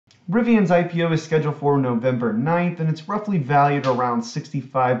Rivian's IPO is scheduled for November 9th, and it's roughly valued around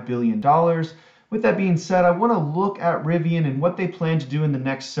 $65 billion. With that being said, I want to look at Rivian and what they plan to do in the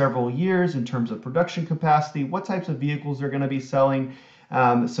next several years in terms of production capacity, what types of vehicles they're going to be selling,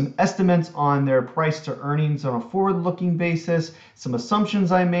 some estimates on their price to earnings on a forward-looking basis, some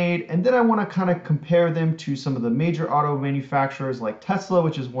assumptions I made, and then I want to kind of compare them to some of the major auto manufacturers like Tesla,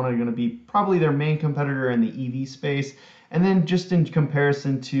 which is going to be probably their main competitor in the EV space, and then just in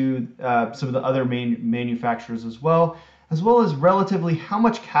comparison to some of the other main manufacturers as well as relatively how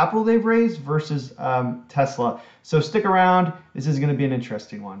much capital they've raised versus Tesla. So stick around, this is going to be an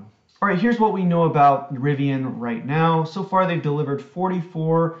interesting one. All right, here's what we know about Rivian right now. So far, they've delivered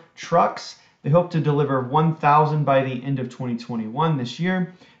 44 trucks. They hope to deliver 1,000 by the end of 2021 this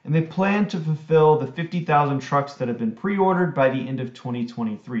year, and they plan to fulfill the 50,000 trucks that have been pre-ordered by the end of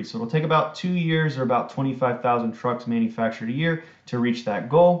 2023. So it'll take about 2 years or about 25,000 trucks manufactured a year to reach that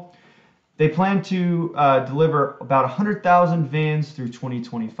goal. They plan to deliver about 100,000 vans through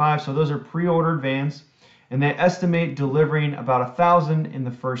 2025. So those are pre-ordered vans. And they estimate delivering about 1,000 in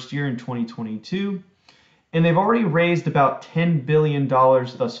the first year in 2022. And they've already raised about $10 billion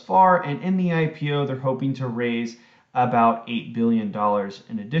thus far. And in the IPO, they're hoping to raise about $8 billion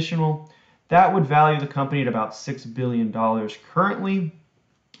in additional. That would value the company at about $6 billion currently.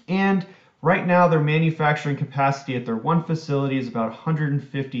 And right now, their manufacturing capacity at their one facility is about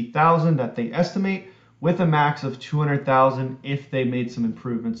 150,000 that they estimate, with a max of 200,000 if they made some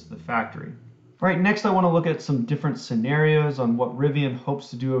improvements to the factory. All right, next I want to look at some different scenarios on what Rivian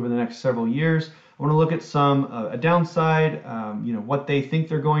hopes to do over the next several years. I want to look at some a downside, what they think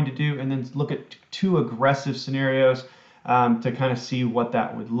they're going to do, and then look at two aggressive scenarios to kind of see what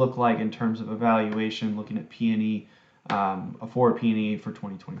that would look like in terms of evaluation, looking at P&E, a forward P&E for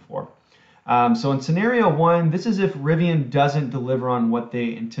 2024. So in scenario one, this is if Rivian doesn't deliver on what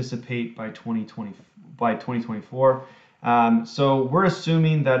they anticipate by 2024. So we're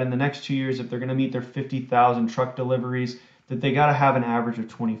assuming that in the next 2 years, if they're going to meet their 50,000 truck deliveries, that they got to have an average of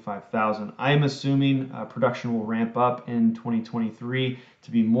 25,000. I am assuming production will ramp up in 2023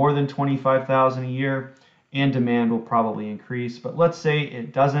 to be more than 25,000 a year, and demand will probably increase. But let's say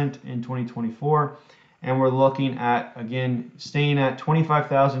it doesn't in 2024, and we're looking at, again, staying at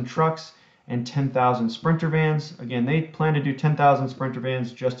 25,000 trucks and 10,000 Sprinter vans. Again, they plan to do 10,000 Sprinter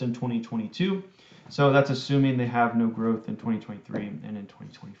vans just in 2022. So that's assuming they have no growth in 2023 and in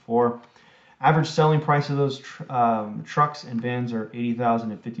 2024. Average selling price of those trucks and vans are $80,000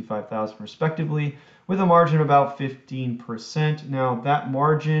 and $55,000 respectively, with a margin of about 15%. Now that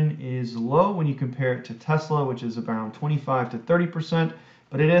margin is low when you compare it to Tesla, which is around 25 to 30%,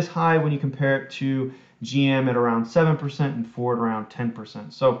 but it is high when you compare it to GM at around 7% and Ford around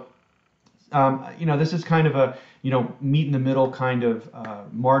 10%. So this is kind of a meet in the middle kind of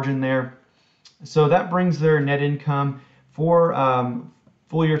margin there. So that brings their net income for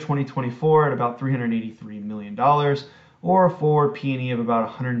full year 2024 at about $383 million, or a forward P&E of about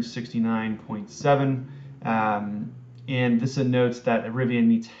 169.7. And this notes that Rivian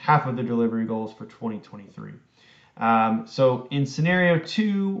meets half of the delivery goals for 2023. So in scenario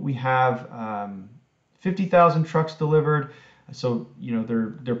two, we have 50,000 trucks delivered. So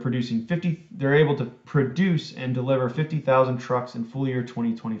they're producing 50. They're able to produce and deliver 50,000 trucks in full year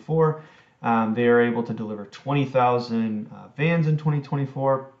 2024. They are able to deliver 20,000 vans in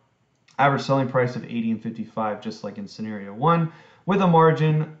 2024. Average selling price of 80 and 55, just like in scenario one, with a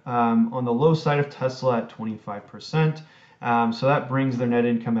margin on the low side of Tesla at 25%. So that brings their net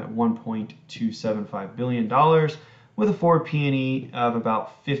income at $1.275 billion, with a forward P&E of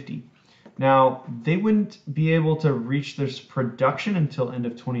about 50. Now, they wouldn't be able to reach this production until end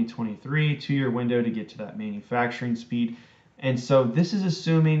of 2023, 2-year window to get to that manufacturing speed. And so this is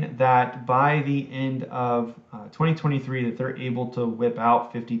assuming that by the end of 2023 that they're able to whip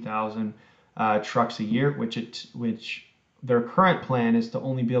out 50,000 trucks a year, which their current plan is to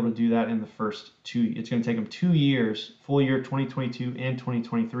only be able to do that in the first 2. It's going to take them 2 years, full year 2022 and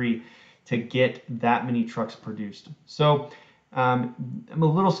 2023, to get that many trucks produced. So I'm a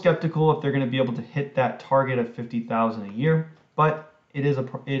little skeptical if they're going to be able to hit that target of 50,000 a year, but it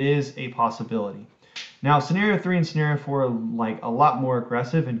is a possibility. Now, scenario 3 and scenario 4 are like a lot more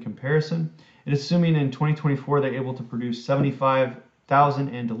aggressive in comparison. It is assuming in 2024 they're able to produce 75,000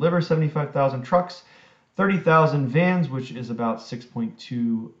 and deliver 75,000 trucks, 30,000 vans, which is about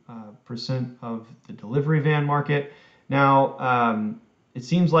 6.2% of the delivery van market. Now, it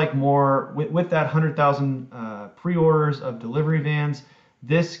seems like more with that 100,000 pre-orders of delivery vans,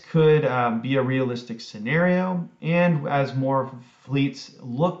 this could be a realistic scenario. And as more fleets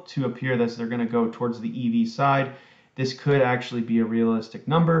look to appear that they're going to go towards the EV side, this could actually be a realistic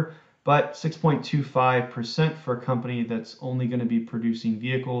number, but 6.25% for a company that's only going to be producing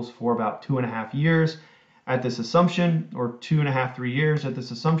vehicles for about 2.5 years at this assumption, or 2.5, 3 years at this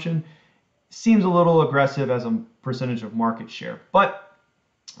assumption, seems a little aggressive as a percentage of market share. But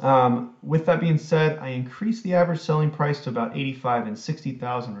with that being said, I increased the average selling price to about 85 and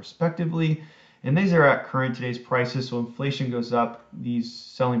 60,000 respectively, and these are at current today's prices. So inflation goes up, these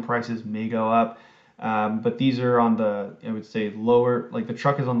selling prices may go up, but these are on the, I would say, lower, like the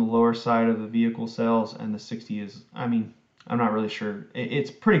truck is on the lower side of the vehicle sales, and the 60 is, I mean, I'm not really sure. It's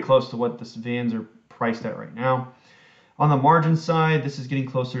pretty close to what the vans are priced at right now. On the margin side, this is getting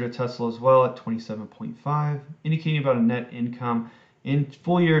closer to Tesla as well at 27.5, indicating about a net income in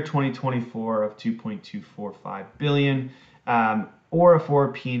full year 2024 of 2.245 billion, or a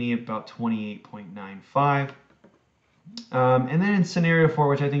forward P&E of about 28.95. And then in scenario 4,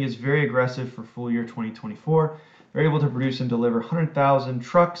 which I think is very aggressive for full year 2024, they're able to produce and deliver 100,000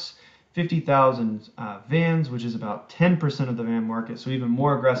 trucks, 50,000 vans, which is about 10% of the van market, so even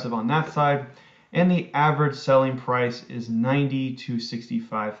more aggressive on that side. And the average selling price is $90,000 to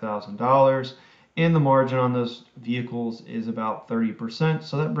 $65,000. And the margin on those vehicles is about 30%.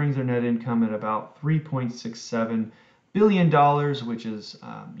 So that brings their net income at about $3.67 billion, which is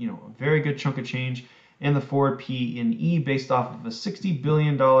a very good chunk of change. And the forward P/E based off of a $60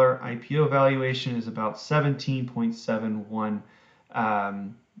 billion IPO valuation is about 17.71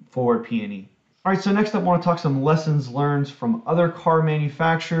 forward P/E. All right, so next up I want to talk some lessons learned from other car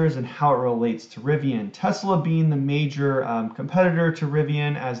manufacturers and how it relates to Rivian. Tesla being the major competitor to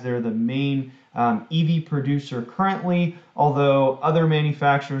Rivian, as they're the main EV producer currently, although other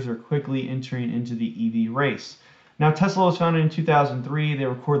manufacturers are quickly entering into the EV race. Now, Tesla was founded in 2003. They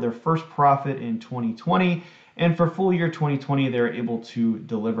recorded their first profit in 2020, and for full year 2020, they were able to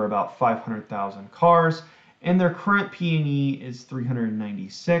deliver about 500,000 cars. And their current P/E is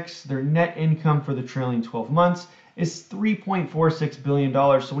 396. Their net income for the trailing 12 months is $3.46 billion.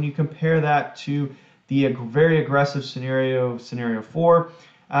 So when you compare that to the very aggressive scenario 4,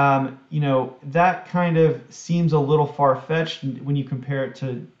 that kind of seems a little far-fetched when you compare it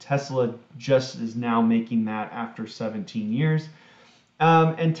to Tesla just is now making that after 17 years.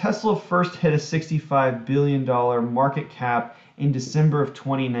 And Tesla first hit a $65 billion market cap in December of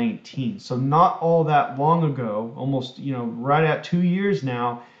 2019. So not all that long ago, almost, right at 2 years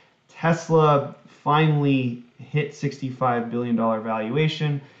now, Tesla finally hit $65 billion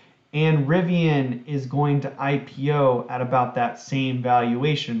valuation, and Rivian is going to IPO at about that same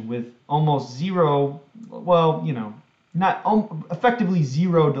valuation with almost zero, effectively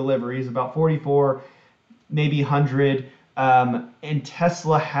zero deliveries, about 44, maybe 100. And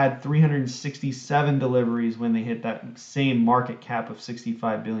Tesla had 367 deliveries when they hit that same market cap of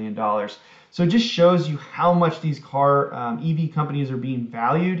 $65 billion. So it just shows you how much these EV companies are being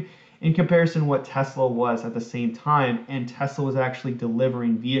valued in comparison to what Tesla was at the same time. And Tesla was actually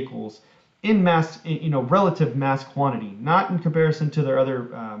delivering vehicles in mass, relative mass quantity, not in comparison to their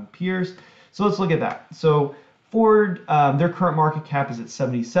other peers. So let's look at that. So Ford, their current market cap is at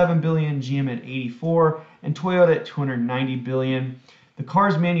 77 billion, GM at 84, and Toyota at 290 billion. The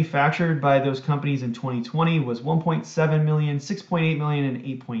cars manufactured by those companies in 2020 was 1.7 million, 6.8 million, and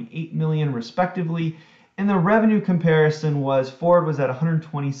 8.8 million respectively. And the revenue comparison was Ford was at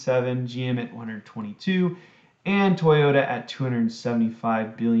 127, GM at 122, and Toyota at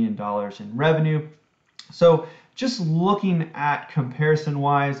 $275 billion in revenue. So just looking at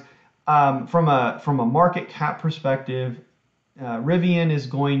comparison-wise, from a market cap perspective, Rivian is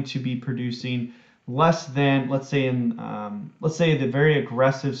going to be producing less than, let's say the very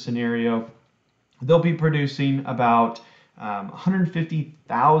aggressive scenario, they'll be producing about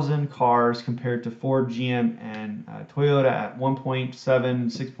 150,000 cars compared to Ford, GM, and Toyota at 1.7,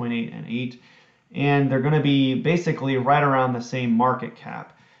 6.8, and 8, and they're going to be basically right around the same market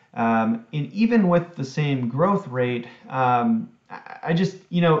cap. And even with the same growth rate, I just,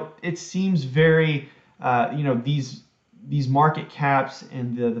 it seems very, these market caps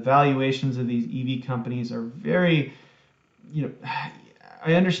and the valuations of these EV companies are very,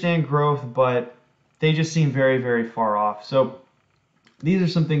 I understand growth, but they just seem very, very far off. So these are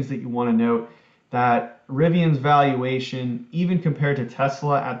some things that you want to note, that Rivian's valuation, even compared to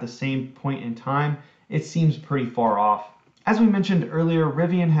Tesla at the same point in time, it seems pretty far off. As we mentioned earlier,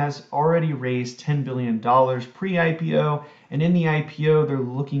 Rivian has already raised $10 billion pre-IPO, and in the IPO, they're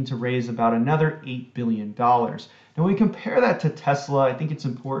looking to raise about another $8 billion. Now, when we compare that to Tesla, I think it's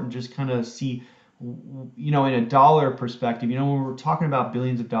important just kind of see, in a dollar perspective, when we're talking about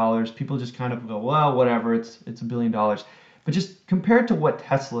billions of dollars, people just kind of go, well, whatever, it's $1 billion. But just compare it to what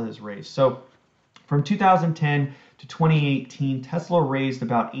Tesla has raised. So from 2010 to 2018, Tesla raised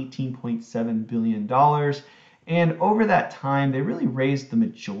about $18.7 billion. And over that time, they really raised the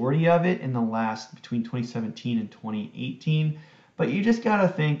majority of it in the last between 2017 and 2018. But you just got to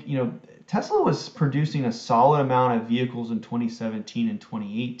think, Tesla was producing a solid amount of vehicles in 2017 and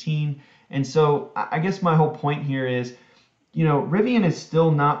 2018. And so I guess my whole point here is, Rivian is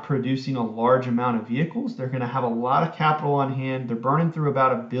still not producing a large amount of vehicles. They're going to have a lot of capital on hand. They're burning through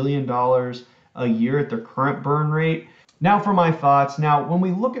about $1 billion a year at their current burn rate. Now for my thoughts. Now, when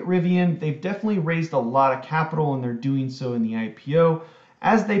we look at Rivian, they've definitely raised a lot of capital, and they're doing so in the IPO.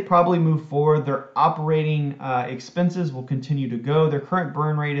 As they probably move forward, their operating expenses will continue to go. Their current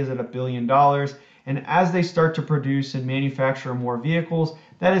burn rate is at $1 billion. And as they start to produce and manufacture more vehicles,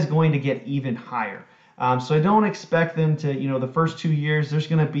 that is going to get even higher. So I don't expect them to, the first 2 years, there's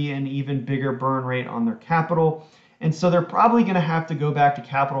going to be an even bigger burn rate on their capital. And so they're probably going to have to go back to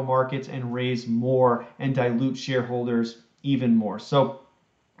capital markets and raise more and dilute shareholders even more. So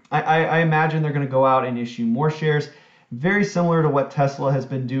I imagine they're going to go out and issue more shares, very similar to what Tesla has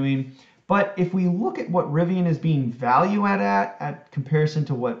been doing. But if we look at what Rivian is being valued at comparison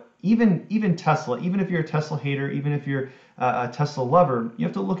to what even Tesla, even if you're a Tesla hater, even if you're a Tesla lover, you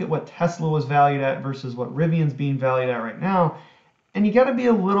have to look at what Tesla was valued at versus what Rivian's being valued at right now. And you got to be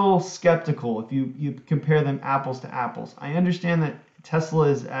a little skeptical if you compare them apples to apples. I understand that Tesla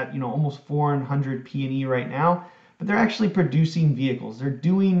is at almost 400 P/E right now, but they're actually producing vehicles.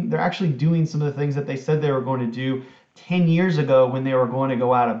 They're actually doing some of the things that they said they were going to do 10 years ago when they were going to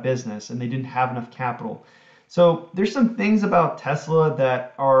go out of business and they didn't have enough capital. So there's some things about Tesla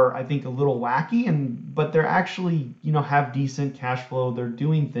that are, I think, a little wacky, but they're actually, have decent cash flow. They're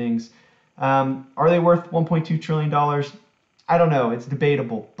doing things. Are they worth $1.2 trillion? I don't know. It's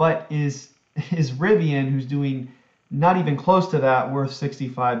debatable. But is Rivian, who's doing not even close to that, worth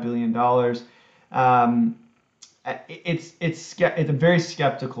 $65 billion? I'm very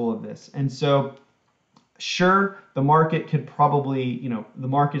skeptical of this. And so, sure, the market could probably, the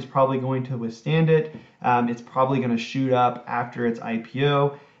market's probably going to withstand it. It's probably going to shoot up after its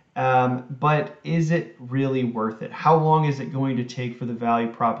IPO. But is it really worth it? How long is it going to take for the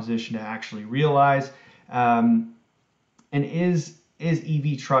value proposition to actually realize? And is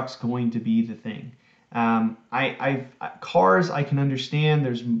EV trucks going to be the thing? Cars, I can understand.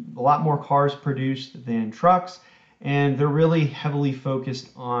 There's a lot more cars produced than trucks. And they're really heavily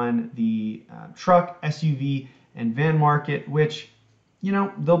focused on the truck, SUV, and van market, which,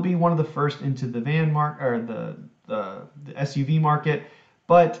 they'll be one of the first into the van market or the SUV market,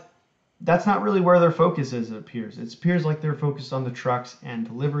 but that's not really where their focus is. It appears like they're focused on the trucks and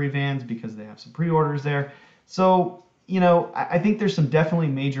delivery vans because they have some pre-orders there. So, I think there's some definitely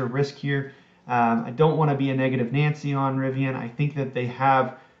major risk here. I don't want to be a negative Nancy on Rivian. I think that they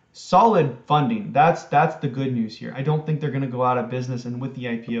have solid funding. That's the good news here. I don't think they're going to go out of business, and with the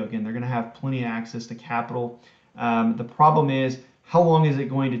IPO, again, they're going to have plenty of access to capital. The problem is, how long is it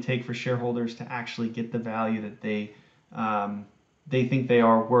going to take for shareholders to actually get the value that they think they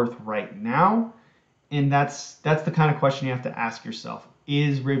are worth right now? And that's the kind of question you have to ask yourself.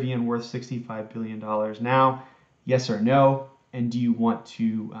 Is Rivian worth $65 billion now? Yes or no? And do you want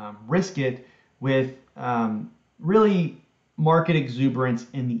to risk it with really market exuberance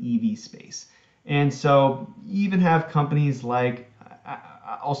in the EV space? And so you even have companies like,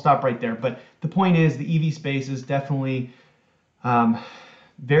 I'll stop right there, but the point is the EV space is definitely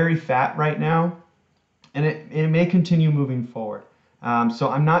very fat right now, and it may continue moving forward. So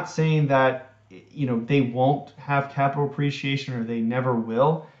I'm not saying that they won't have capital appreciation or they never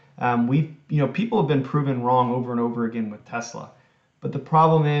will. People have been proven wrong over and over again with Tesla, but the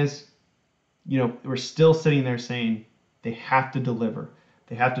problem is, we're still sitting there saying they have to deliver.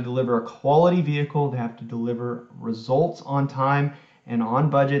 They have to deliver a quality vehicle. They have to deliver results on time and on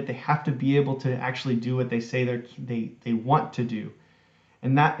budget. They have to be able to actually do what they say they want to do.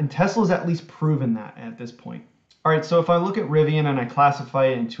 And Tesla's at least proven that at this point. All right, so if I look at Rivian and I classify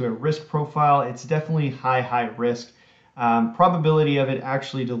it into a risk profile, it's definitely high risk. Probability of it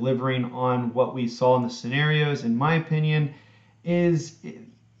actually delivering on what we saw in the scenarios, in my opinion,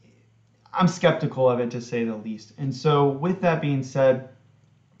 I'm skeptical of it, to say the least. And so with that being said,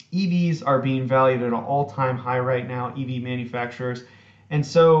 EVs are being valued at an all-time high right now, EV manufacturers. And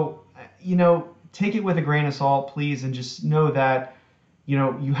so, take it with a grain of salt, please, and just know that,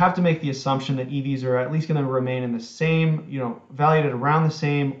 you have to make the assumption that EVs are at least going to remain in the same, valued at around the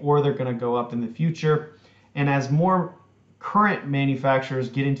same, or they're going to go up in the future. And as more current manufacturers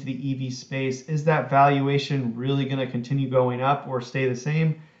get into the EV space, is that valuation really going to continue going up or stay the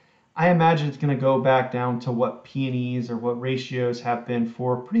same? I imagine it's going to go back down to what P&Es or what ratios have been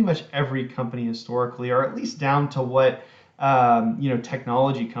for pretty much every company historically, or at least down to what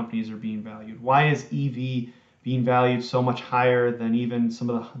technology companies are being valued. Why is EV being valued so much higher than even some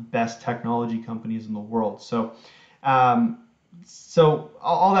of the best technology companies in the world? So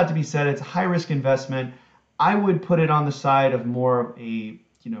all that to be said, it's a high risk investment. I would put it on the side of more of a,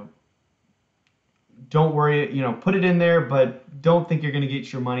 don't worry, put it in there, but don't think you're going to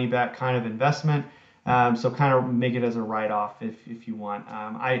get your money back kind of investment. So kind of make it as a write-off if you want.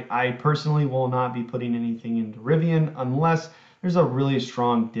 I personally will not be putting anything into Rivian unless there's a really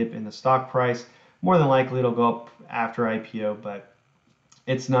strong dip in the stock price. More than likely it'll go up after IPO, but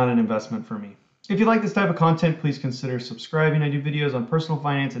it's not an investment for me. If you like this type of content, please consider subscribing. I do videos on personal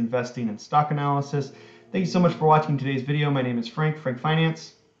finance, investing, and stock analysis. Thank you so much for watching today's video. My name is Frank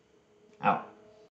Finance, out.